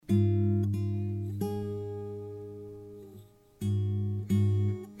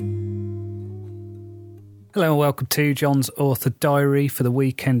Hello and welcome to John's Author Diary for the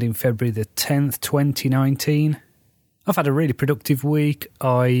weekend in February the 10th, 2019. I've had a really productive week.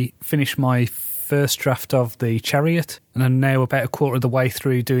 I finished my first draft of The Chariot and I'm now about a quarter of the way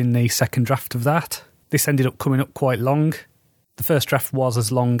through doing the second draft of that. This ended up coming up quite long. The first draft was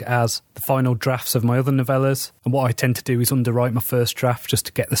as long as the final drafts of my other novellas, and what I tend to do is underwrite my first draft just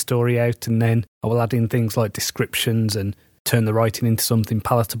to get the story out, and then I will add in things like descriptions and turn the writing into something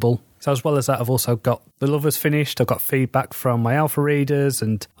palatable. So as well as that, I've also got The Lovers finished. I've got feedback from my alpha readers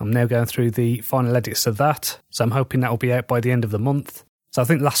and I'm now going through the final edits of that. So I'm hoping that will be out by the end of the month. So I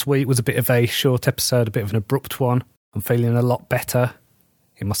think last week was a bit of a short episode, a bit of an abrupt one. I'm feeling a lot better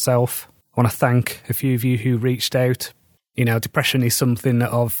in myself. I want to thank a few of you who reached out. You know, depression is something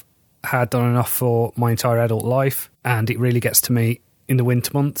that I've had on and off for my entire adult life, and it really gets to me in the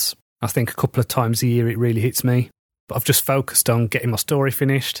winter months. I think a couple of times a year it really hits me. But I've just focused on getting my story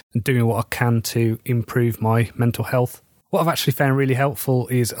finished and doing what I can to improve my mental health. What I've actually found really helpful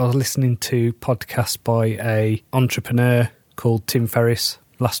is I was listening to podcasts by an entrepreneur called Tim Ferriss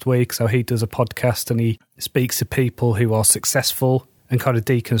last week. So he does a podcast and he speaks to people who are successful and kind of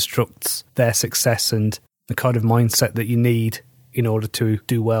deconstructs their success and the kind of mindset that you need in order to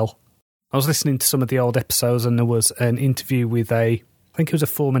do well. I was listening to some of the old episodes and there was an interview with I think he was a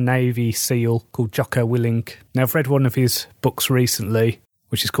former Navy SEAL called Jocko Willink. Now, I've read one of his books recently,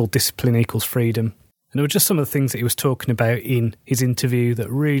 which is called Discipline Equals Freedom. And there were just some of the things that he was talking about in his interview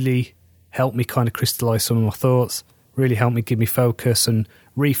that really helped me kind of crystallise some of my thoughts, really helped me give me focus and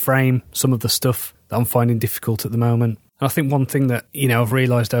reframe some of the stuff that I'm finding difficult at the moment. And I think one thing that, you know, I've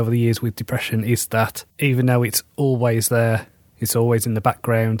realised over the years with depression is that even though it's always there, it's always in the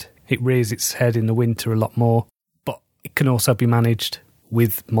background, it rears its head in the winter a lot more. It can also be managed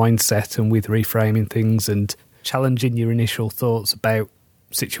with mindset and with reframing things and challenging your initial thoughts about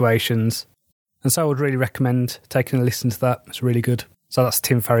situations. And so I would really recommend taking a listen to that. It's really good. So that's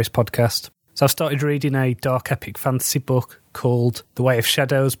Tim Ferriss' podcast. So I've started reading a dark epic fantasy book called The Way of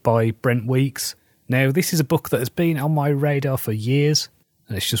Shadows by Brent Weeks. Now, this is a book that has been on my radar for years,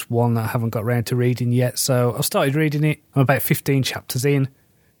 and it's just one that I haven't got around to reading yet. So I've started reading it. I'm about 15 chapters in.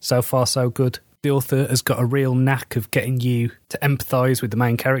 So far, so good. The author has got a real knack of getting you to empathise with the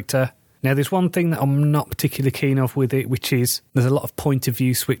main character. Now, there's one thing that I'm not particularly keen of with it, which is there's a lot of point of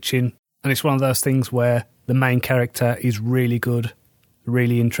view switching. And it's one of those things where the main character is really good,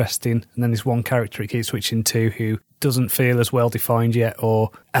 really interesting. And then there's one character it keeps switching to who doesn't feel as well defined yet or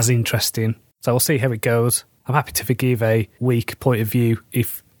as interesting. So we'll see how it goes. I'm happy to forgive a weak point of view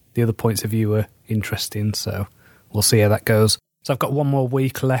if the other points of view are interesting. So we'll see how that goes. So I've got one more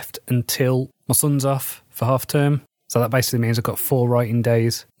week left until my son's off for half term. So that basically means I've got 4 writing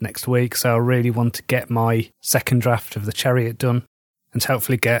days next week. So I really want to get my second draft of The Chariot done and to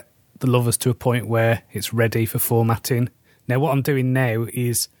hopefully get The Lovers to a point where it's ready for formatting. Now, what I'm doing now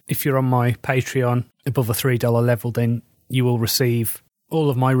is if you're on my Patreon above a $3 level, then you will receive all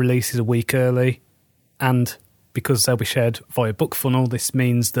of my releases a week early. And because they'll be shared via BookFunnel, this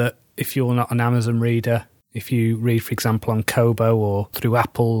means that if you're not an Amazon reader, if you read, for example, on Kobo or through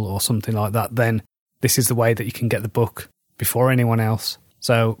Apple or something like that, then this is the way that you can get the book before anyone else.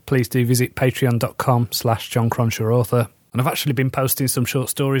 So please do visit patreon.com/John Cronshaw Author. And I've actually been posting some short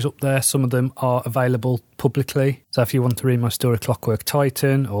stories up there. Some of them are available publicly. So if you want to read my story Clockwork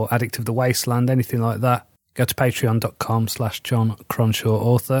Titan or Addict of the Wasteland, anything like that, go to patreon.com/John Cronshaw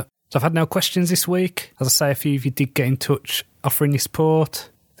Author. So I've had no questions this week. As I say, a few of you did get in touch offering your support.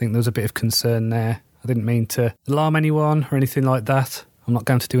 I think there was a bit of concern there. I didn't mean to alarm anyone or anything like that. I'm not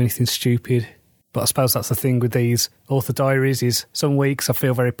going to do anything stupid. But I suppose that's the thing with these author diaries is some weeks I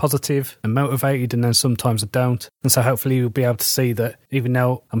feel very positive and motivated and then sometimes I don't. And so hopefully you'll be able to see that even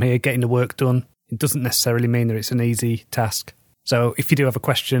though I'm here getting the work done, it doesn't necessarily mean that it's an easy task. So if you do have a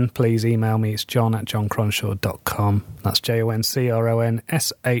question, please email me. It's john@johncronshaw.com. That's JONCRONSHAW.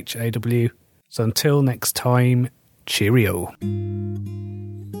 So until next time, cheerio.